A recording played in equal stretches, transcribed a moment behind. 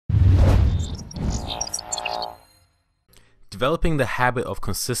Developing the habit of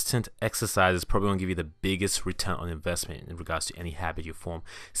consistent exercise is probably going to give you the biggest return on investment in regards to any habit you form,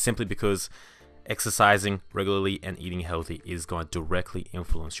 simply because exercising regularly and eating healthy is going to directly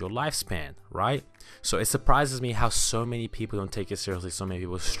influence your lifespan, right? So it surprises me how so many people don't take it seriously, so many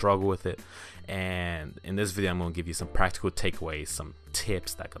people struggle with it. And in this video, I'm going to give you some practical takeaways, some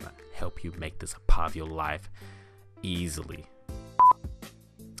tips that are going to help you make this a part of your life easily.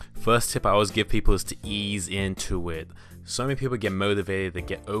 First tip I always give people is to ease into it. So many people get motivated, they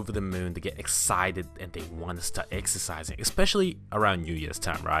get over the moon, they get excited, and they want to start exercising, especially around New Year's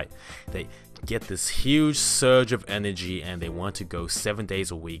time, right? They get this huge surge of energy and they want to go 7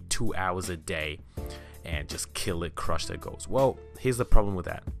 days a week, 2 hours a day, and just kill it, crush their goals. Well, here's the problem with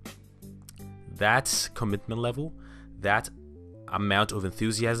that. That commitment level, that amount of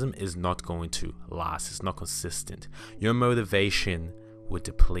enthusiasm is not going to last. It's not consistent. Your motivation would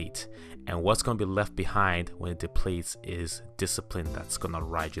deplete, and what's going to be left behind when it depletes is discipline that's going to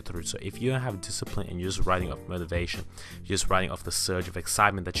ride you through. So if you don't have discipline and you're just riding off motivation, you're just riding off the surge of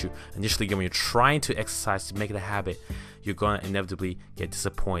excitement that you initially get when you're trying to exercise to make it a habit, you're going to inevitably get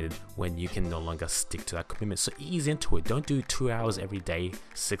disappointed when you can no longer stick to that commitment. So ease into it. Don't do 2 hours every day,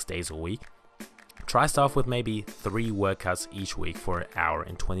 6 days a week. Try stuff with maybe 3 workouts each week for an hour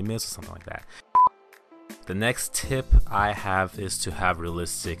and 20 minutes or something like that. The next tip I have is to have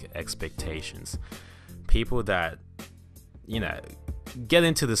realistic expectations. People that, get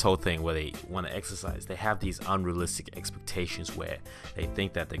into this whole thing where they want to exercise, they have these unrealistic expectations where they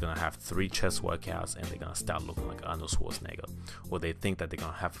think that they're going to have 3 chest workouts and they're going to start looking like Arnold Schwarzenegger. Or they think that they're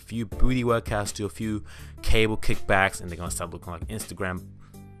going to have a few booty workouts, do a few cable kickbacks, and they're going to start looking like Instagram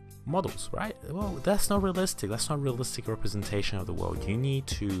models, right? Well, that's not realistic. That's not a realistic representation of the world. You need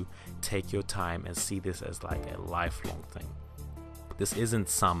to take your time and see this as like a lifelong thing. This isn't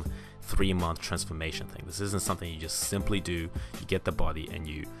some 3-month transformation thing. This isn't something you just simply do. You get the body and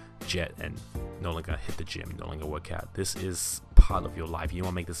you jet and no longer hit the gym, no longer work out. This is part of your life. You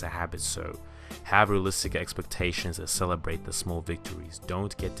want to make this a habit, so have realistic expectations and celebrate the small victories.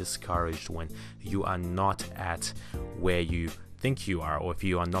 Don't get discouraged when you are not at where you think you are, or if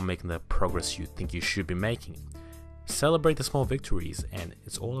you are not making the progress you think you should be making. Celebrate the small victories, and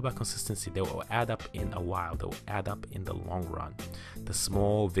it's all about consistency. They will add up in a while. They will add up in the long run. The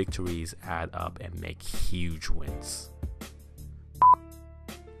small victories add up and make huge wins.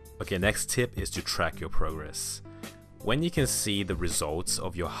 Okay, next tip is to track your progress. When you can see the results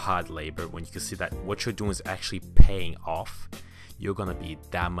of your hard labor, when you can see that what you're doing is actually paying off, you're gonna be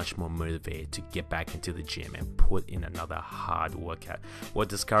that much more motivated to get back into the gym and put in another hard workout. What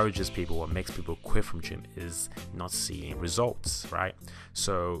discourages people, what makes people quit from gym, is not seeing results, right?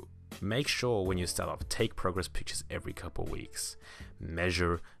 So make sure when you start off, take progress pictures every couple of weeks.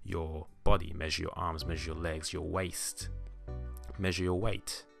 Measure your body, measure your arms, measure your legs, your waist, measure your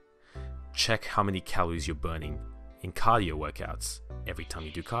weight. Check how many calories you're burning in cardio workouts every time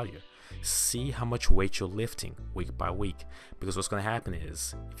you do cardio. See how much weight you're lifting week by week, because what's going to happen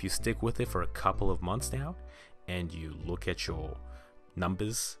is if you stick with it for a couple of months now and you look at your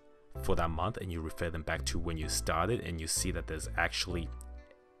numbers for that month and you refer them back to when you started, and you see that there's actually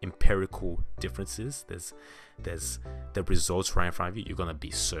empirical differences, there's the results right in front of you, you're going to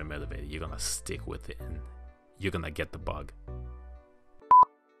be so motivated. You're going to stick with it and you're going to get the bug.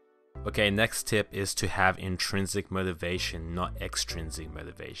 Okay, next tip is to have intrinsic motivation, not extrinsic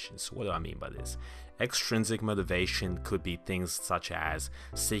motivation. So what do I mean by this? Extrinsic motivation could be things such as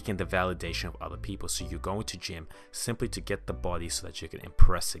seeking the validation of other people. So you're going to gym simply to get the body so that you can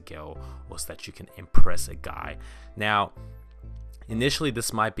impress a girl or so that you can impress a guy. Now, initially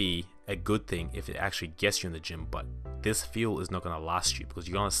this might be a good thing if it actually gets you in the gym, but this fuel is not going to last you, because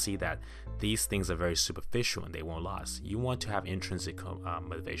you're going to see that these things are very superficial and they won't last. You want to have intrinsic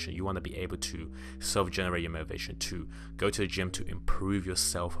motivation. You want to be able to self-generate your motivation, to go to the gym to improve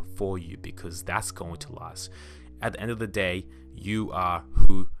yourself for you, because that's going to last. At the end of the day, you are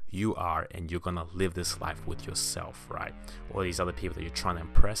who you are, and you're going to live this life with yourself, right? All these other people that you're trying to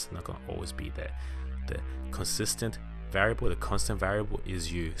impress are not going to always be there. The consistent variable, the constant variable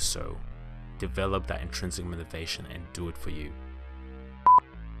is you. So develop that intrinsic motivation and do it for you.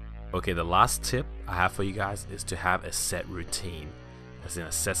 Okay, the last tip I have for you guys is to have a set routine, as in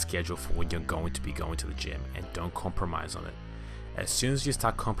a set schedule for when you're going to be going to the gym, and don't compromise on it. As soon as you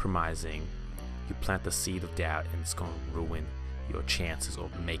start compromising, you plant the seed of doubt, and it's going to ruin your chances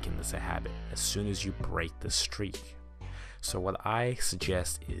of making this a habit as soon as you break the streak. So what I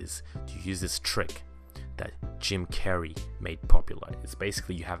suggest is to use this trick that Jim Carrey made popular. It's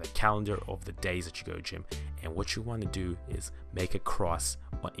basically you have a calendar of the days that you go to gym, And what you want to do is make a cross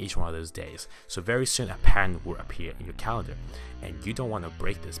on each one of those days. So very soon a pattern will appear in your calendar, and you don't want to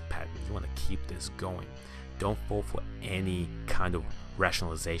break this pattern. You want to keep this going. Don't fall for any kind of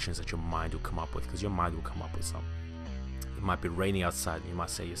rationalizations that your mind will come up with, because your mind will come up with some. It might be raining outside. You might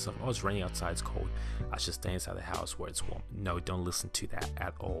say to yourself, oh, it's raining outside, it's cold. I should stay inside the house where it's warm. No, don't listen to that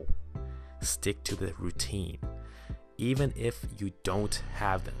at all. Stick to the routine. Even if you don't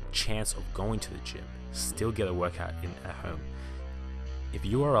have the chance of going to the gym, still get a workout in at home. If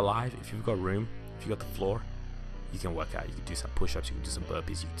you are alive, if you've got room, if you got the floor, you can work out. You can do some push-ups, you can do some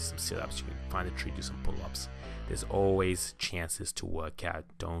burpees, you can do some sit-ups, you can find a tree, do some pull-ups. There's always chances to work out.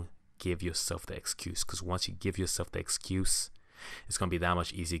 Don't give yourself the excuse, because once you give yourself the excuse, it's going to be that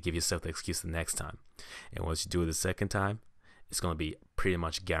much easier to give yourself the excuse the next time. And once you do it the second time, it's going to be pretty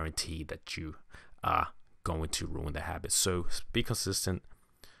much guaranteed that you are going to ruin the habit. So be consistent,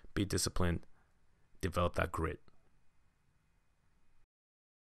 be disciplined, develop that grit.